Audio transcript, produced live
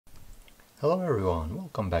Hello everyone,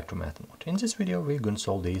 welcome back to mathsmood. In this video we're going to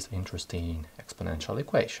solve this interesting exponential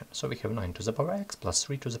equation. So we have 9 to the power x plus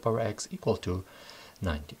 3 to the power x equal to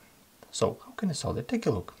 90. So how can I solve it? Take a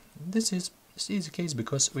look. This is easy case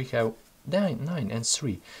because we have 9 and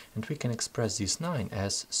 3 and we can express this 9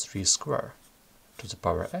 as 3 square to the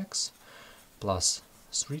power x plus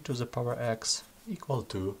 3 to the power x equal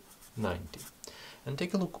to 90. And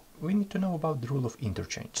take a look, we need to know about the rule of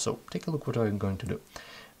interchange. So take a look what I'm going to do.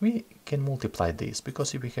 We can multiply this,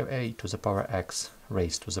 because if we have a to the power x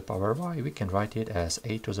raised to the power y, we can write it as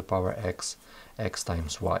a to the power x, x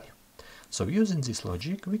times y. So using this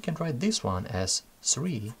logic, we can write this one as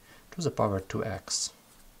 3 to the power 2x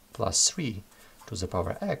plus 3 to the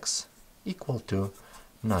power x equal to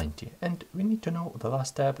 90. And we need to know the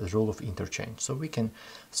last step, the rule of interchange. So we can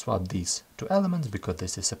swap these two elements, because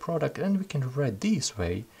this is a product, and we can write this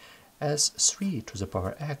way as 3 to the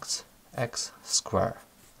power x, x squared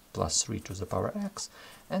plus 3 to the power x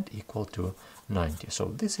and equal to 90.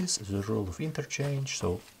 So this is the rule of interchange.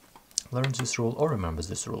 So learn this rule or remember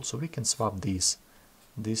this rule. So we can swap these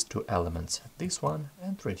two elements, this one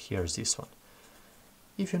and right here is this one.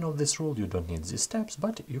 If you know this rule, you don't need these steps,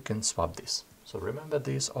 but you can swap this. So remember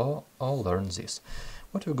this or learn this.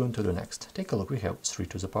 What we're going to do next? Take a look. We have 3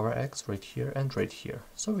 to the power x right here and right here.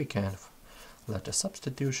 So we can let a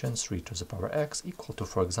substitution 3 to the power x equal to,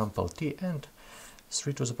 for example, t, and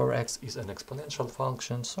 3 to the power x is an exponential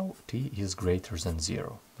function, so t is greater than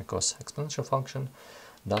 0, because exponential function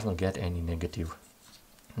does not get any negative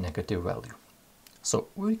value. So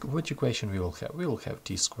which equation we will have? We will have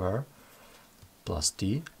t squared plus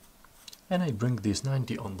t, and I bring this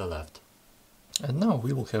 90 on the left. And now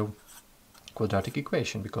we will have quadratic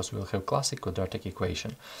equation, because we will have classic quadratic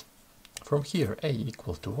equation. From here, a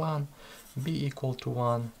equal to 1, b equal to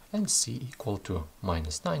 1, and c equal to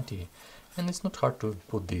minus 90. And it's not hard to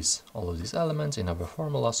put all of these elements in our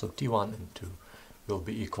formula, so t1 and 2 will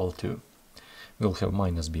be equal to, we'll have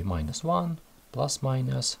minus b minus 1 plus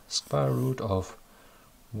minus square root of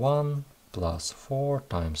 1 plus 4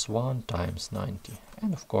 times 1 times 90,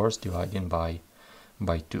 and of course dividing by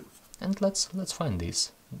 2. And let's find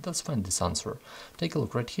this. Let's find this answer. Take a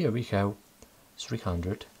look. Right here we have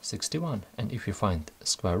 361, and if we find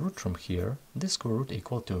square root from here, this square root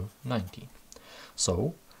equal to 90.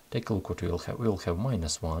 So take a look what we will have. We will have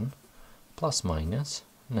minus 1 plus minus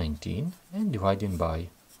 19 and dividing by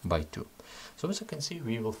 2. So as you can see,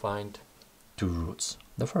 we will find two roots.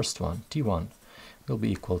 The first one, t1, will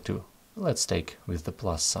be equal to, let's take with the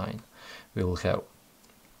plus sign, we will have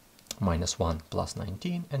minus 1 plus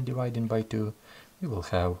 19 and dividing by 2, we will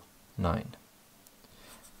have 9.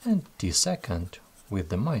 And t second, with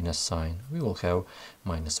the minus sign, we will have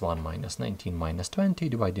minus 1 minus 19 minus 20,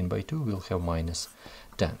 dividing by 2, we will have minus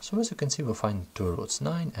 10. So as you can see, we'll find two roots,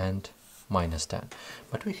 9 and minus 10.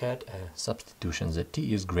 But we had a substitution that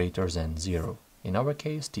t is greater than 0. In our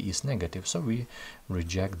case, t is negative, so we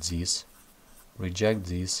reject this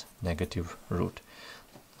negative root.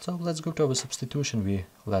 So let's go to our substitution. We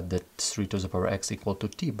let that 3 to the power x equal to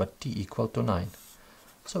t, but t equal to 9.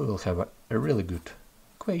 So we'll have a really good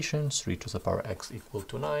equation, 3 to the power x equal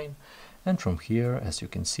to 9, and from here, as you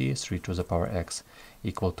can see, 3 to the power x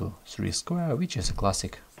equal to 3 squared, which is a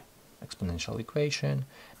classic exponential equation,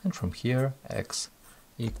 and from here x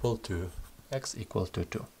equal to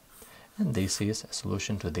 2. And this is a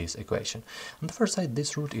solution to this equation. On the first side,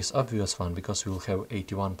 this root is obvious one, because we will have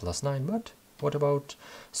 81 plus 9, but what about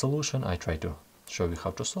solution? I try to show you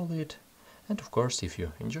how to solve it. And of course, if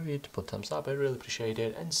you enjoy it, put thumbs up, I really appreciate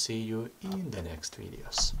it, and see you in the next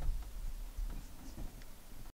videos.